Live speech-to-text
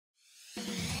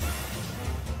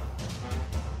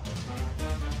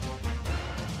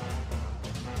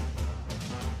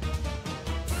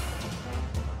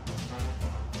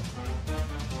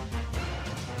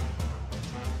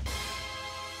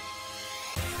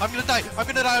I'm gonna die. I'm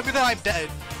gonna die. I'm gonna die. I'm dead.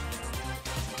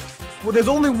 Well, there's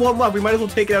only one left. We might as well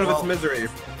take it out of its misery.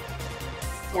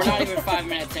 We're not even 5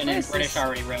 minutes in, and British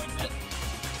already ruined it.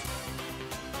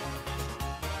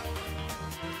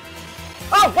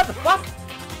 Oh, what the fuck?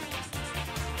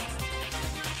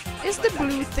 Is the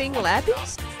blue thing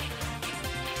Labby's?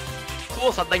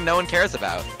 Cool, something no one cares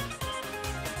about.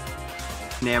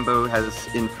 Nambo has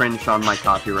infringed on my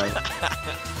copyright.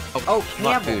 Oh,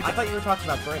 not Campbell. food. I thought you were talking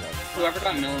about British. Whoever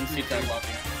got melon seeds, I love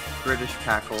you. British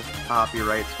Cackle,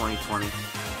 copyright 2020.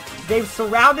 They've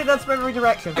surrounded us from every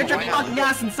direction. Get your fucking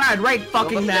ass inside right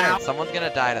fucking now! Someone's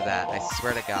gonna die to that, I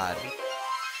swear to God.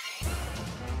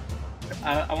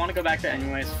 I want to go back to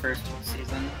X-Ennui-X first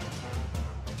season.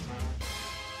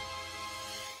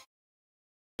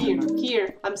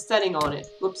 Here, I'm standing on it.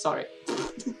 Whoops, sorry.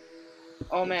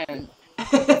 Oh man,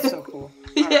 that's so cool.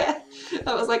 Yeah,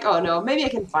 I was like, oh no, maybe I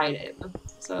can find it.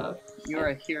 So you're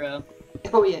a hero.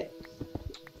 Oh yeah.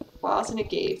 Wow, it's in a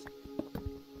cave.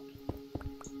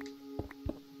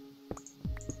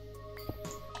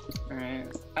 Alright,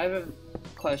 I have a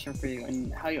question for you,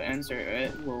 and how you answer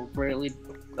it will really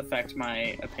affect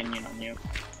my opinion on you.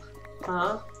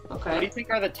 Okay. What do you think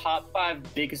are the top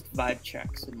 5 biggest vibe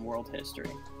checks in world history?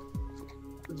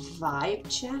 Vibe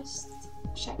chest?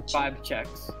 Check. Vibe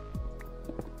checks.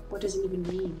 What does it even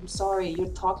mean? I'm sorry, you're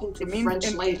talking to a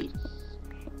French lady.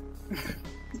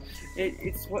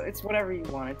 It's whatever you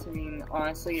want it to mean.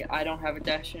 Honestly, I don't have a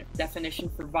definition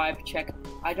for vibe check.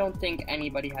 I don't think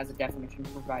anybody has a definition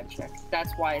for vibe check.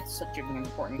 That's why it's such an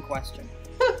important question.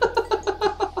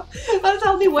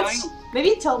 Tell me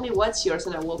maybe tell me what's yours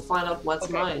and I will find out what's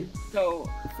mine. So,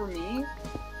 for me,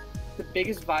 the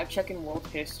biggest vibe check in world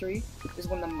history is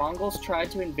when the Mongols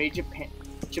tried to invade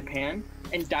Japan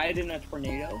and died in a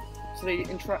tornado. So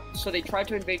they tried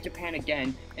to invade Japan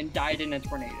again and died in a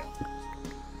tornado.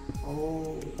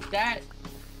 Oh. That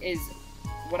is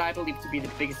what I believe to be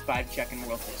the biggest vibe check in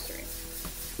world history.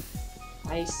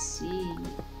 I see.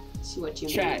 See what you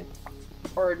Chat,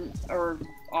 mean. or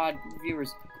odd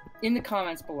viewers, in the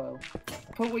comments below,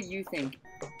 put what you think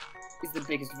is the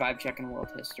biggest vibe check in world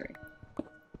history.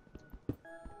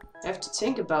 I have to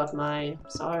think about mine.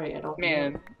 Sorry, I don't know.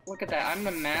 Man, look at that. I'm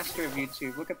the master of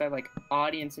YouTube. Look at that, like,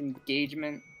 audience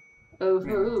engagement. Oh,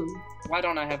 who? Why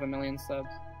don't I have 1 million subs?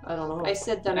 I don't know. I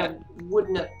said that I would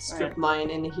not strip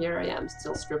mine, and here I am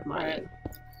still strip mining.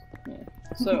 Yeah.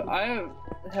 So, I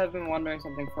have been wondering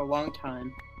something for a long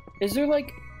time. Is there,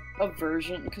 like, a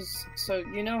version, because, so,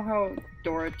 you know how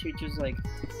Dora teaches, like,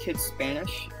 kids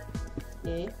Spanish?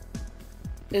 Yeah.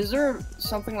 Is there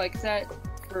something like that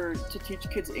to teach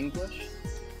kids English?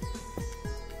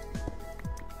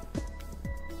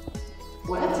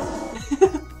 What?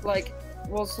 Like,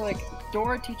 well, so, like,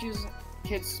 Dora teaches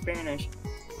kids Spanish.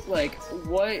 Like,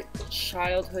 what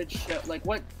childhood show, like,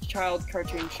 what child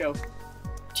cartoon show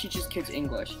teaches kids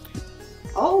English?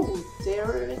 Oh,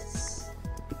 there is...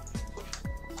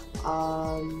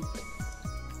 I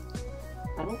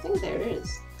don't think there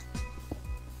is.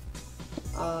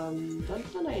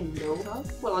 Don't I know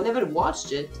of? Well, I never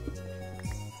watched it.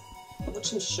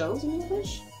 Watching shows in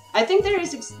English? I think there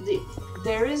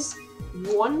is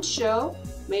one show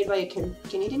made by a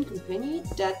Canadian company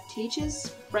that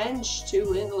teaches French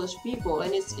to English people,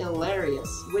 and it's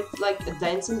hilarious. With, like, a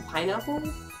dancing pineapple.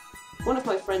 One of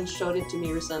my friends showed it to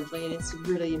me recently, and it's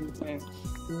really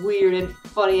weird and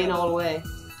funny in all the way.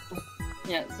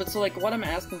 Yeah, but so, like, what I'm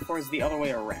asking for is the other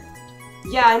way around.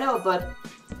 Yeah, I know, but...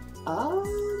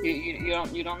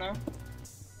 You don't know?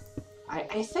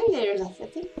 I think there is. I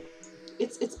think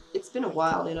it's been a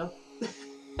while, you know.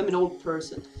 I'm an old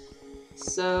person,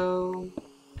 so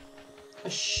a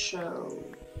show.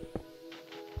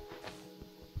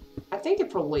 I think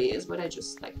it probably is, but I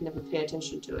just like never pay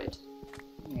attention to it.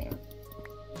 Yeah.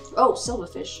 Oh,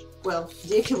 Silverfish. Well,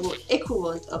 the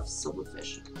equivalent of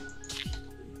Silverfish.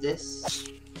 This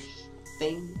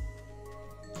thing.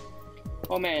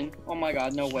 Oh man, oh my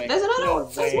god, no way. There's another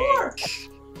one! There's more!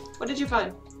 What did you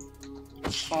find?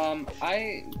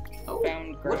 I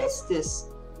found grass. What is this?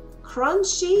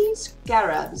 Crunchy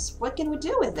scarabs. What can we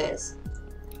do with this?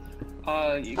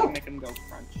 You can make them go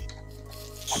crunch.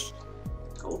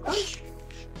 Gold crunch?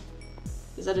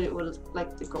 Is that it?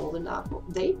 Like the golden apple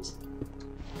date?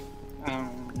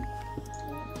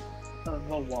 The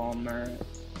Walmart.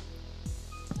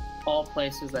 All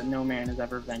places that no man has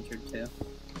ever ventured to.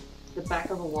 The back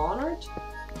of a walnut?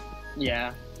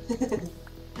 Yeah.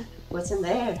 What's in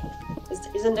there?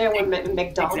 Isn't there one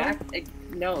McDonald's?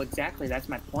 No, exactly. That's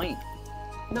my point.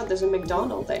 No, there's a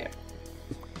McDonald's there.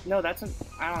 No, I don't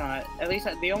know. At least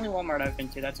the only Walmart I've been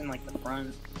to, that's in like the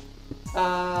front.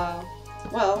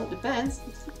 Well, depends.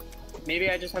 Maybe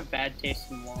I just have bad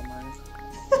taste in Walmart.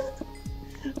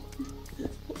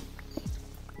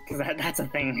 Cause that's a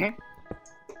thing.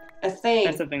 A thing.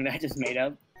 That's a thing that I just made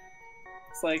up.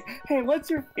 It's like, hey, what's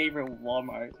your favorite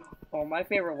Walmart? Oh, my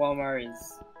favorite Walmart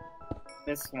is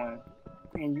this one.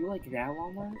 Man, you like that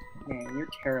Walmart? Man, you're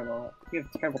terrible. You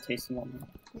have terrible taste in Walmart.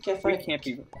 Okay, We fine. can't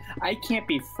be. I can't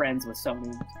be friends with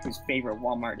someone whose favorite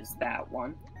Walmart is that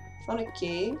one. On a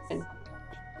cave and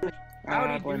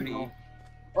Howdy When- doody.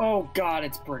 Oh God,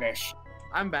 it's British.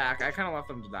 I'm back. I kind of left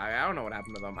them to die. I don't know what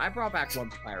happened to them. I brought back one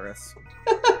papyrus.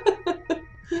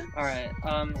 All right.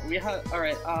 We have. All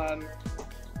right.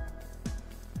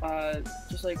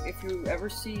 Just like if you ever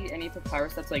see any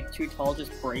papyrus that's like too tall,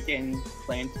 just break it and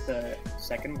play into the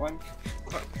second one.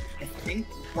 I think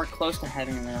we're close to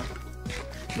having enough.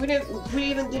 we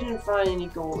even didn't find any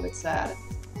gold. It's sad.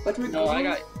 But we No,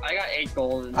 grew... I got 8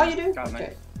 gold. And Oh, you do? got my-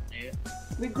 Okay. Yeah.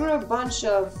 We grew a bunch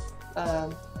of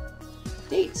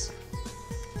dates.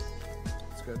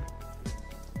 It's good.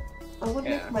 I would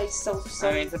Yeah. make myself some.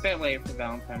 I mean, it's a bit late for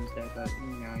Valentine's Day, but you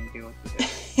know, you do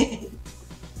what you do.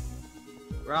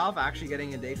 Ralph actually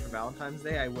getting a date for Valentine's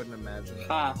Day? I wouldn't imagine.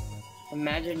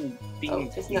 Imagine being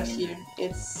Oh, it's not here.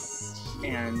 It's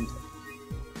and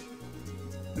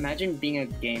imagine being a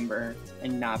gamer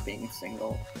and not being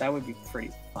single. That would be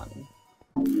pretty funny.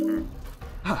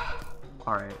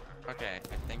 Alright, Okay,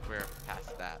 I think we're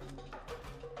past that.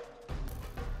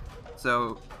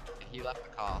 so, He left the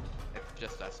call. It's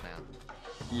just us now.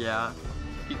 yeah.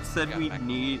 He said Got we back.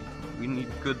 need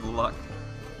good luck.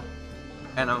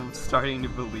 And I'm starting to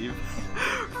believe.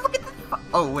 Look at the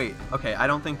oh, wait. Okay, I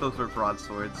don't think those were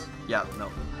broadswords. Yeah, no.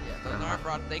 Yeah, those aren't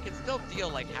broad. They can still deal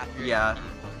like half your Yeah.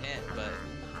 hit, but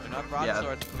they're not Yeah,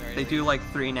 broadswords. They do like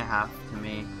 3.5 to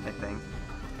me, I think.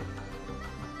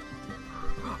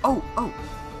 Oh!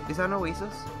 Is that an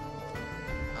oasis?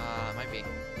 Might be.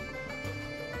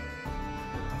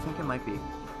 I think it might be.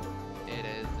 It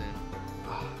is.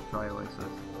 Dry oasis.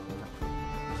 All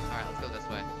right, let's go this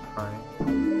way.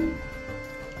 Alright.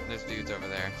 There's dudes over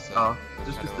there. So Oh,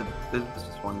 let's there's try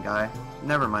just one guy.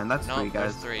 Never mind, that's no, 3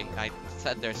 there's guys. 3. I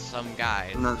said there's some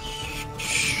guys. No.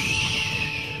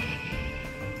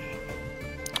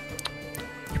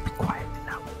 You be quiet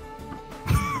now.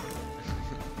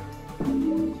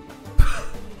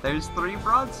 There's 3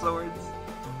 broadswords.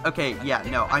 Okay, yeah,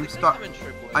 no, I'm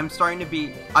starting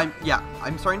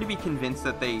to be convinced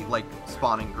that they like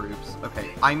spawn in groups.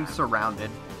 Okay, I'm surrounded.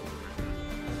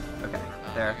 Okay,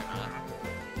 there.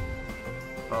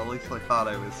 Well, at least I thought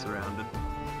I was surrounded.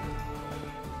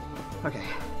 Okay,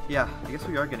 yeah, I guess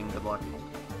we are getting good luck.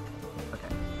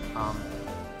 Okay,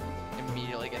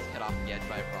 Immediately gets hit off the edge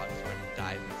by a broadsword and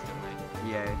dies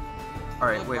instantly. yay.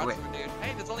 Alright, Look, wait. broadsword, dude.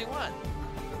 Hey, there's only one.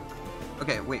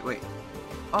 Okay, wait.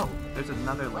 Oh, there's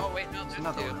another like. Oh wait, no, there's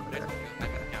another 2. one over There's there. 2. I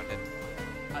could count it.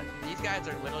 These guys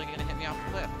are literally gonna hit me off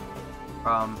the cliff.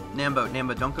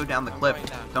 Nambo, don't go down the I'm cliff. going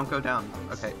down. Don't go down.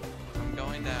 Okay, I'm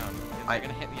going down. Because they're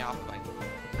gonna hit me off. Like,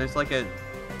 there's like a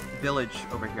village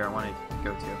over here I want to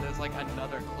go to. there's like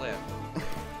another cliff.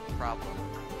 Problem.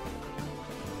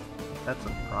 That's a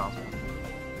problem.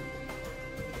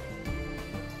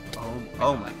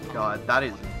 Oh my god, that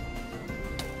is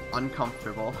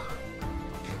uncomfortable.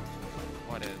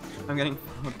 What is? I'm getting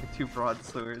followed by 2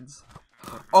 broadswords.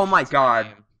 Oh my god.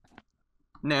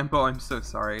 Nambo, I'm so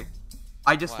sorry.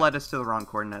 I just What? led us to the wrong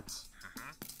coordinates.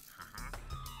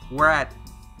 We're at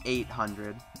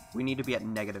 800. We need to be at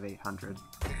negative 800.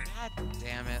 God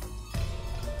damn it.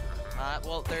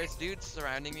 Well, there's dudes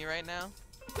surrounding me right now.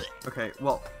 Okay,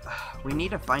 well, we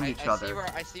need to find each other.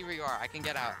 I see where you are. I can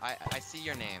get out. I see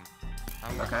your name.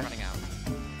 I'm Okay. running out.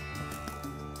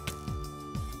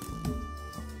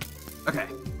 Okay,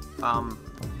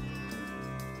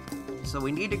 so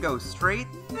we need to go straight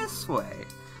this way.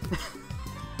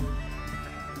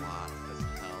 Lost as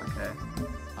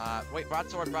hell. Okay. Wait,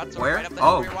 broadsword, Where? right up the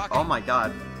hill where you're Oh, walking. oh my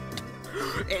god.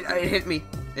 It hit me.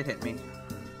 It hit me.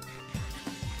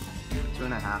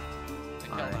 2.5.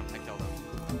 I killed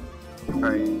him.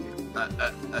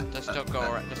 Alright.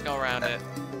 Just go around it.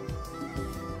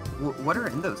 What are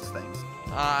in those things?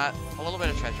 A little bit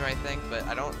of treasure, I think, but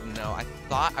I don't know.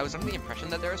 I was under the impression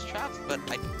that there was traps, but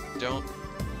I don't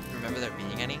remember there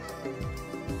being any.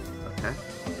 Okay.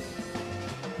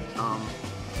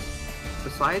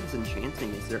 Besides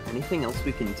enchanting, is there anything else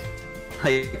we can do?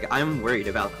 Like, I'm worried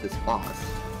about this boss.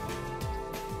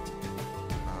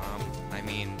 I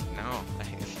mean, no.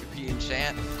 If we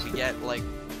enchant, we get, like,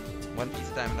 1 piece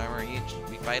of diamond armor each.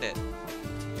 We fight it.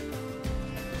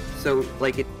 So,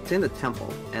 like, it's in the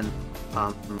temple, and,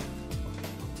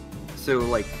 so,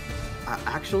 like,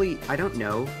 actually, I don't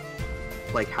know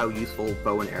like how useful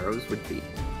bow and arrows would be.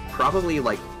 Probably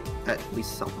like at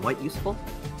least somewhat useful,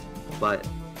 but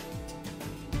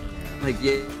like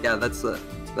yeah, that's the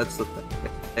thing.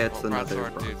 That's another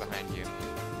broadsword dude behind you.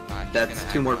 That's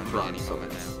 2 more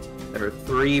broadswords. There are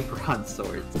 3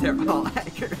 broadswords. They're all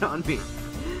accurate on me.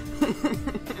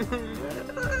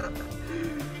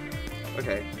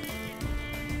 Okay.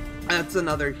 That's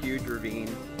another huge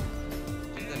ravine.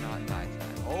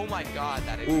 Oh my god,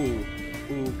 that is. Ooh.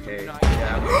 Okay.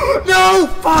 Yeah. No!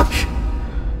 Fuck!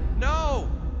 No!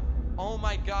 Oh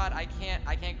my god, I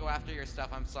can't go after your stuff,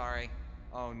 I'm sorry.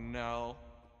 Oh no.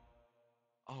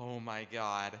 Oh my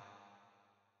god.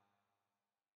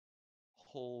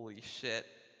 Holy shit.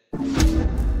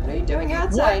 What are you doing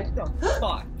outside? What the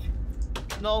fuck?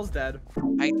 Null's dead.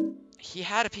 He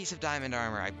had a piece of diamond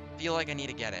armor. I feel like I need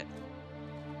to get it.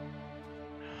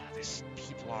 There's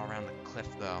people all around the cliff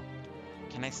though.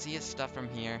 Can I see his stuff from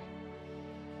here?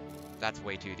 That's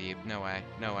way too deep. No way.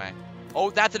 No way.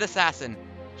 Oh, that's an assassin!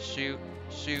 Shoot.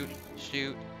 Shoot.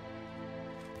 Shoot.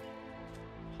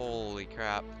 Holy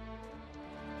crap.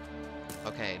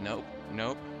 Okay, nope.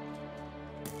 Nope.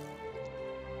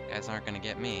 You guys aren't gonna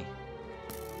get me.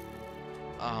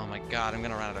 Oh my god, I'm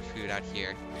gonna run out of food out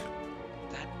here.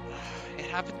 It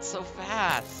happened so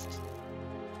fast!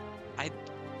 I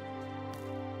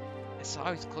saw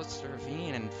I was close to the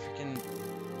ravine and freaking...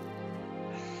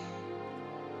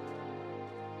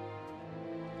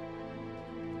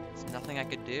 There's nothing I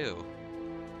could do.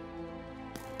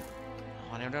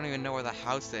 Oh, and I don't even know where the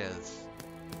house is.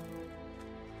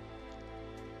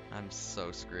 I'm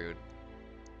so screwed.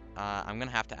 I'm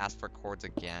gonna have to ask for chords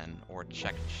again, or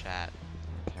check chat.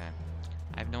 Okay.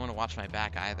 I have no one to watch my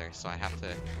back either, so I have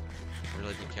to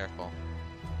really be careful.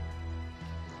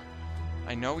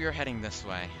 I know we are heading this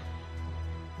way.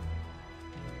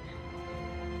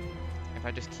 If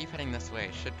I just keep heading this way,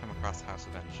 I should come across the house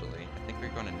eventually. I think we're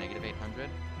going to -800.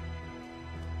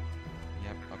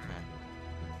 Yep, okay.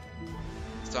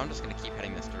 So I'm just going to keep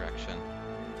heading this direction.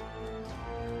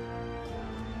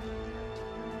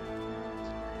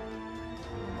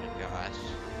 Oh my gosh.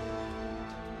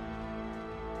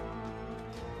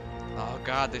 Oh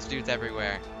god, there's dudes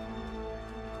everywhere.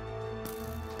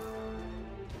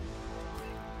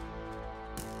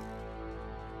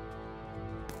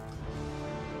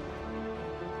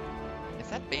 Is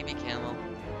that baby camel?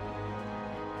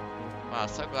 Wow,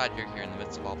 so glad you're here in the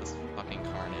midst of all this fucking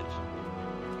carnage.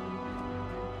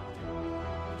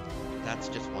 That's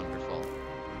just wonderful.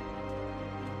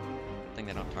 Good thing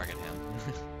they don't target him.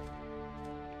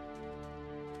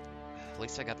 At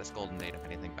least I got this golden date if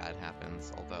anything bad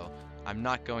happens, although I'm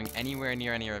not going anywhere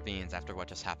near any ravines after what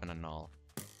just happened to Null.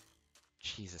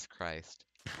 Jesus Christ.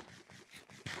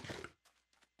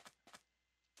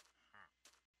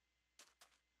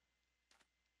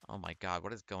 Oh my god,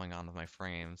 what is going on with my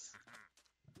frames?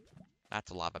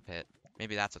 That's a lava pit.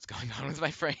 Maybe that's what's going on with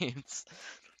my frames.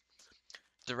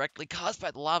 Directly caused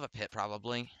by the lava pit,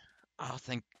 probably. Oh,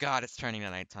 thank god it's turning to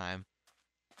nighttime.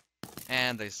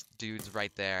 And there's dudes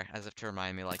right there, as if to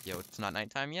remind me, like, yo, it's not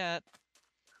nighttime yet.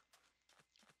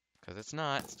 Because it's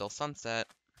not, it's still sunset.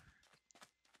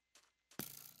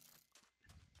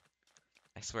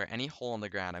 I swear, any hole in the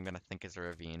ground I'm gonna think is a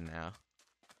ravine now.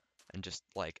 And just,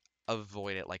 like,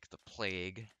 avoid it like the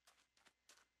plague.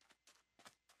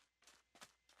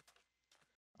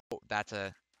 Oh, that's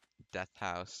a death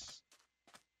house.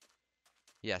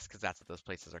 Yes, because that's what those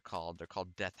places are called. They're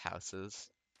called death houses.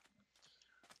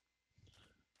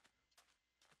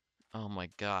 Oh my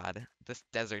god, this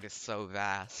desert is so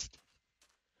vast.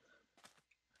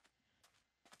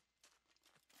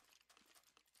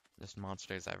 There's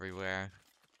monsters everywhere.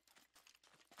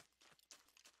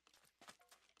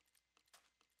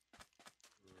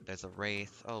 There's a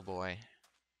wraith. Oh boy.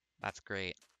 That's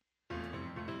great.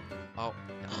 Oh,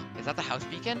 is that the house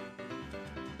beacon?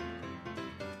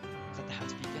 Is that the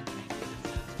house beacon? I think that's the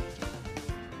house beacon.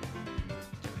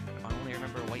 I only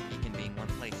remember a white beacon being one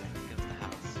place. I think it was the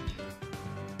house.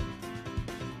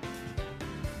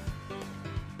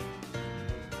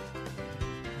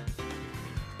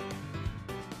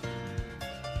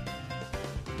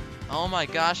 Oh my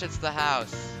gosh, it's the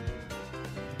house.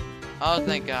 Oh,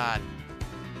 thank god.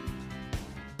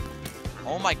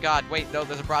 Oh my god, wait, no,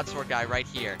 there's a broadsword guy right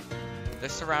here. They're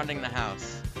surrounding the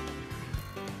house.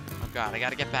 Oh god, I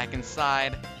gotta get back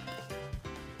inside.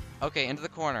 Okay, into the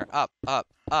corner. Up, up,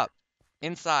 up.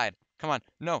 Inside. Come on.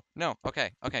 No, no.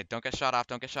 Okay, okay, don't get shot off,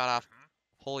 don't get shot off.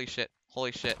 Holy shit,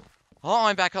 holy shit. Oh,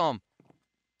 I'm back home.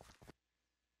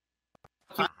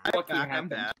 I'm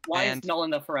back. Why And- is Null in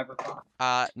the forever clock?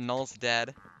 Null's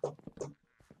dead.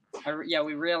 Yeah,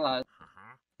 we realized.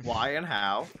 Why and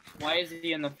how? Why is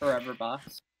he in the forever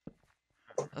box?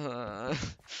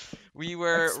 We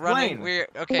were Explain.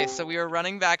 okay, so we were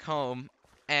running back home,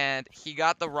 and he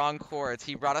got the wrong chords.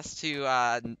 He brought us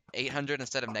to 800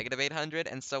 instead of -800,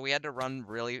 and so we had to run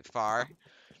really far.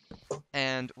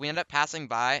 And we ended up passing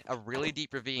by a really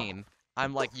deep ravine.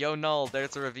 I'm like, yo, Null,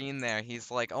 there's a ravine there.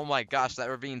 He's like, oh my gosh, that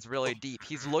ravine's really deep.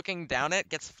 He's looking down it,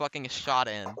 gets fucking shot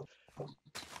in.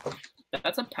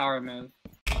 That's a power move.